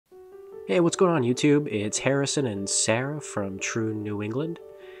Hey, what's going on YouTube? It's Harrison and Sarah from True New England.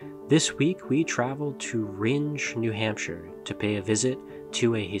 This week we traveled to Rindge, New Hampshire to pay a visit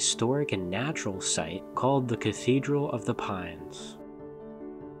to a historic and natural site called the Cathedral of the Pines.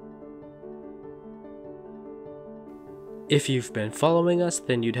 If you've been following us,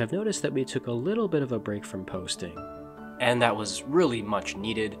 then you'd have noticed that we took a little bit of a break from posting. And that was really much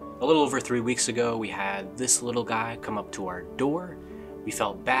needed. A little over 3 weeks ago, we had this little guy come up to our door. We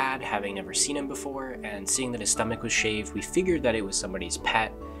felt bad having never seen him before, and seeing that his stomach was shaved, we figured that it was somebody's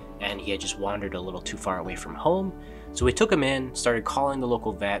pet and he had just wandered a little too far away from home. So we took him in, started calling the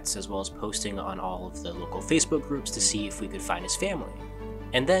local vets, as well as posting on all of the local Facebook groups to see if we could find his family.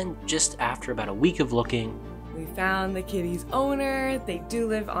 And then, just after about a week of looking, we found the kitty's owner. They do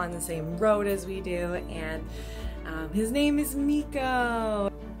live on the same road as we do, and his name is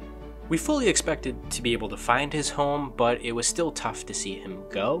Miko. We fully expected to be able to find his home, but it was still tough to see him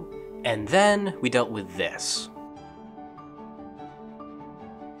go. And then we dealt with this.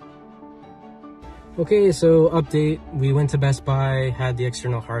 Okay, so update. We went to Best Buy, had the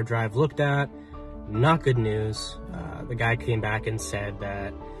external hard drive looked at. Not good news. The guy came back and said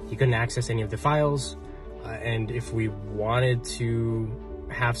that he couldn't access any of the files. And if we wanted to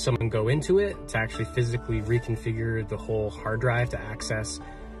have someone go into it to actually physically reconfigure the whole hard drive to access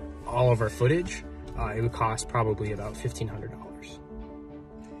all of our footage, it would cost probably about $1,500.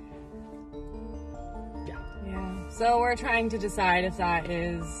 Yeah. So we're trying to decide if that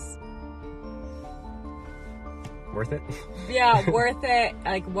is Worth it? Yeah, worth it.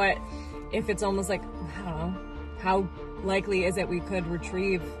 Like, what if it's almost like, I don't know, how likely is it we could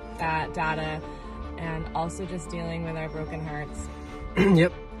retrieve that data, and also just dealing with our broken hearts.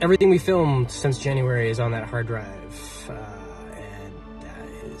 Yep, everything we filmed since January is on that hard drive, and that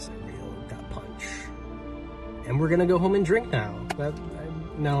is a real gut punch. And we're gonna go home and drink now.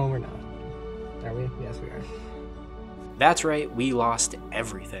 No, we're not. Are we? Yes, we are. That's right, we lost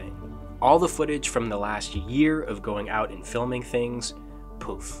everything. All the footage from the last year of going out and filming things,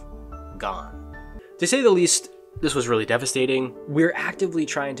 poof, gone. To say the least, this was really devastating. We're actively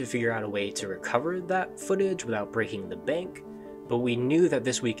trying to figure out a way to recover that footage without breaking the bank, but we knew that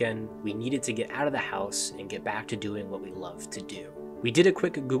this weekend we needed to get out of the house and get back to doing what we love to do. We did a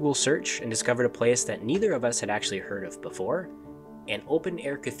quick Google search and discovered a place that neither of us had actually heard of before: an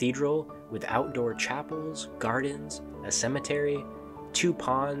open-air cathedral with outdoor chapels, gardens, a cemetery, 2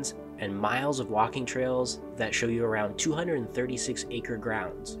 ponds, and miles of walking trails that show you around 236-acre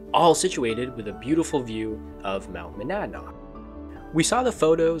grounds, all situated with a beautiful view of Mount Monadnock. We saw the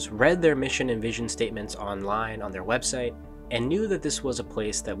photos, read their mission and vision statements online on their website, and knew that this was a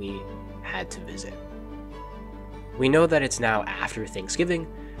place that we had to visit. We know that it's now after Thanksgiving,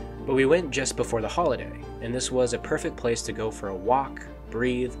 but we went just before the holiday, and this was a perfect place to go for a walk,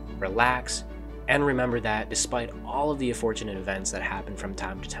 breathe, relax, and remember that despite all of the unfortunate events that happen from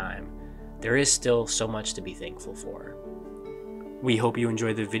time to time, there is still so much to be thankful for. We hope you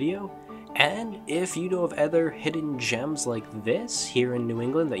enjoyed the video, and if you know of other hidden gems like this here in New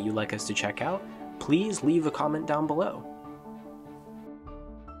England that you'd like us to check out, please leave a comment down below.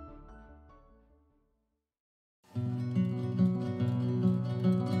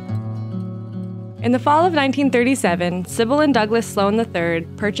 In the fall of 1937, Sybil and Douglas Sloan III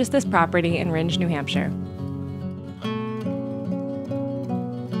purchased this property in Rindge, New Hampshire.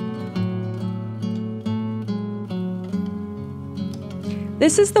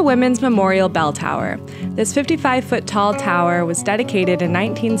 This is the Women's Memorial Bell Tower. This 55-foot tall tower was dedicated in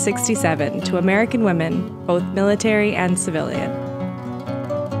 1967 to American women, both military and civilian.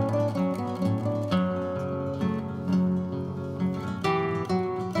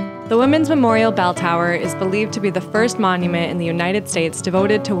 The Women's Memorial Bell Tower is believed to be the first monument in the United States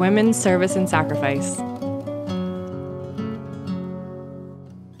devoted to women's service and sacrifice.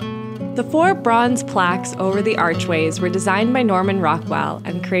 The 4 bronze plaques over the archways were designed by Norman Rockwell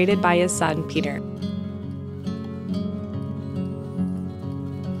and created by his son, Peter.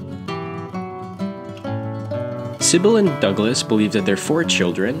 Sybil and Douglas believed that their 4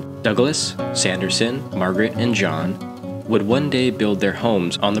 children, Douglas, Sanderson, Margaret, and John, would one day build their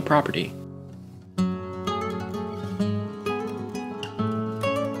homes on the property.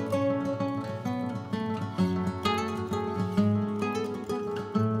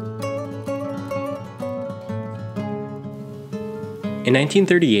 In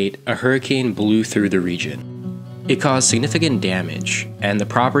 1938, a hurricane blew through the region. It caused significant damage, and the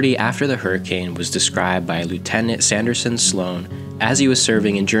property after the hurricane was described by Lieutenant Sanderson Sloan as he was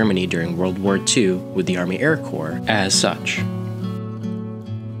serving in Germany during World War II with the Army Air Corps as such.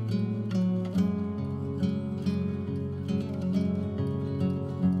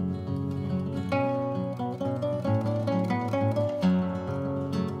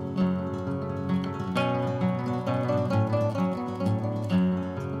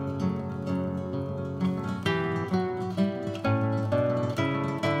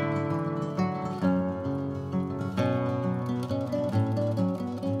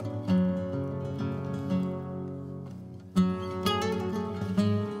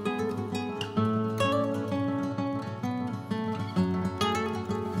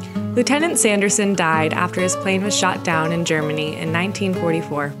 Lieutenant Sanderson died after his plane was shot down in Germany in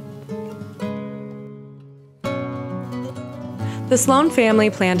 1944. The Sloan family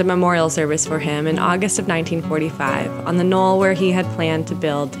planned a memorial service for him in August of 1945 on the knoll where he had planned to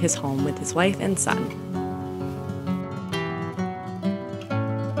build his home with his wife and son.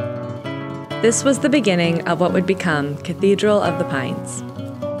 This was the beginning of what would become Cathedral of the Pines.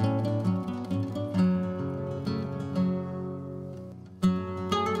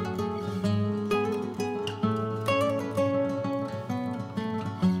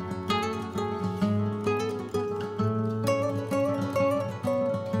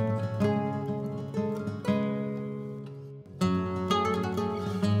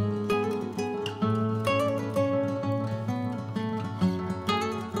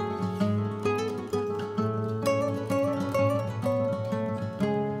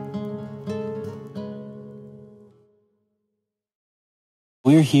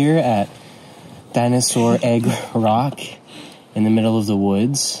 We're here at Dinosaur Egg Rock in the middle of the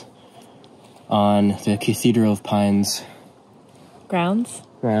woods on the Cathedral of Pines Grounds.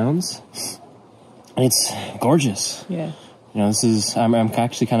 And it's gorgeous. Yeah. You know, I'm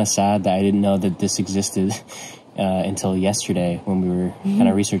actually kind of sad that I didn't know that this existed until yesterday when we were kind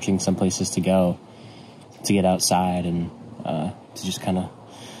of researching some places to go to get outside and to just kind of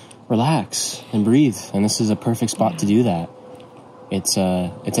relax and breathe. And this is a perfect spot to do that. It's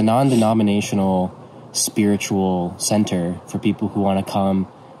a non-denominational spiritual center for people who want to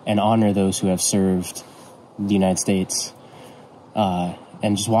come and honor those who have served the United States.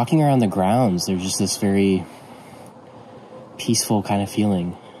 And just walking around the grounds, there's just this very peaceful kind of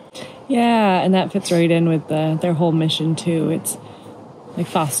feeling. Yeah, and that fits right in with their whole mission too. It's like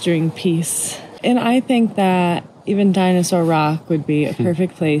fostering peace. And I think that even Dinosaur Rock would be a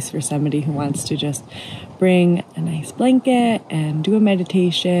perfect place for somebody who wants to just bring a nice blanket and do a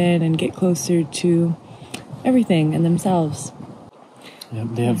meditation and get closer to everything and themselves. Yeah,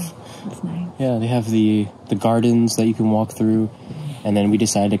 they have. That's nice. Yeah, they have the gardens that you can walk through, and then we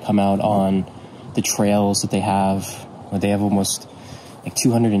decided to come out on the trails that they have. They have almost like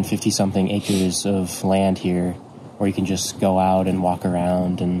 250 something acres of land here, where you can just go out and walk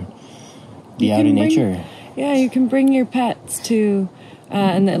around and be out in nature. Yeah, you can bring your pets to,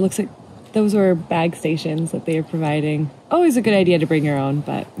 and it looks like those were bag stations that they are providing. Always a good idea to bring your own,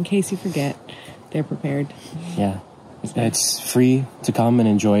 but in case you forget, they're prepared. Yeah. It's free to come and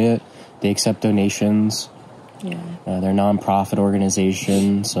enjoy it. They accept donations. Yeah. They're a non-profit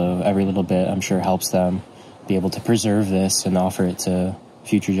organization, so every little bit, I'm sure, helps them be able to preserve this and offer it to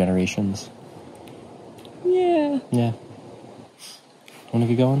future generations. Yeah. Yeah. Want to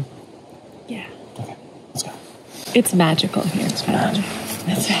get going? Yeah. Okay, let's go. It's magical here. It's magical.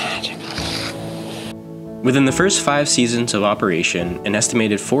 It's magical. Within the first 5 seasons of operation, an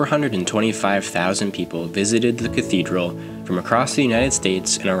estimated 425,000 people visited the cathedral from across the United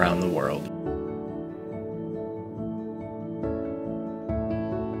States and around the world.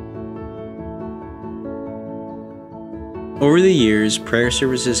 Over the years, prayer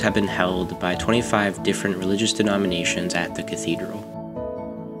services have been held by 25 different religious denominations at the cathedral.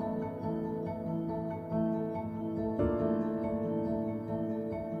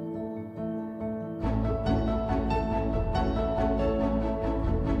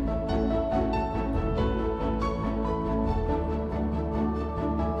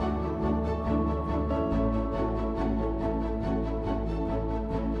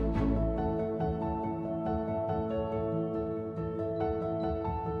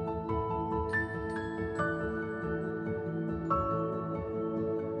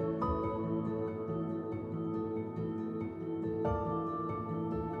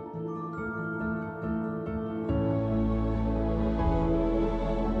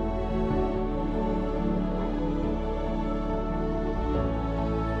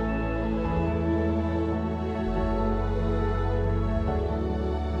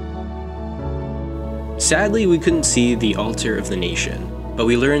 Sadly, we couldn't see the altar of the nation, but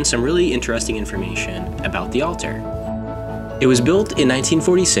we learned some really interesting information about the altar. It was built in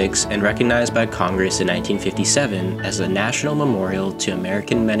 1946 and recognized by Congress in 1957 as a national memorial to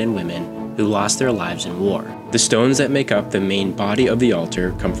American men and women who lost their lives in war. The stones that make up the main body of the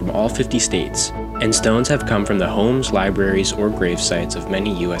altar come from all 50 states, and stones have come from the homes, libraries, or grave sites of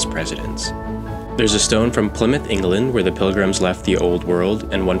many US presidents. There's a stone from Plymouth, England, where the Pilgrims left the Old World,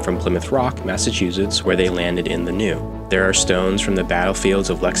 and one from Plymouth Rock, Massachusetts, where they landed in the New. There are stones from the battlefields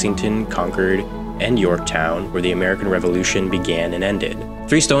of Lexington, Concord, and Yorktown, where the American Revolution began and ended.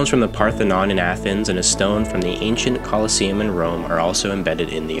 3 stones from the Parthenon in Athens and a stone from the ancient Colosseum in Rome are also embedded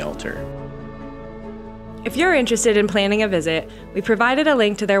in the altar. If you're interested in planning a visit, we provided a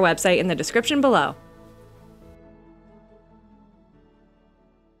link to their website in the description below.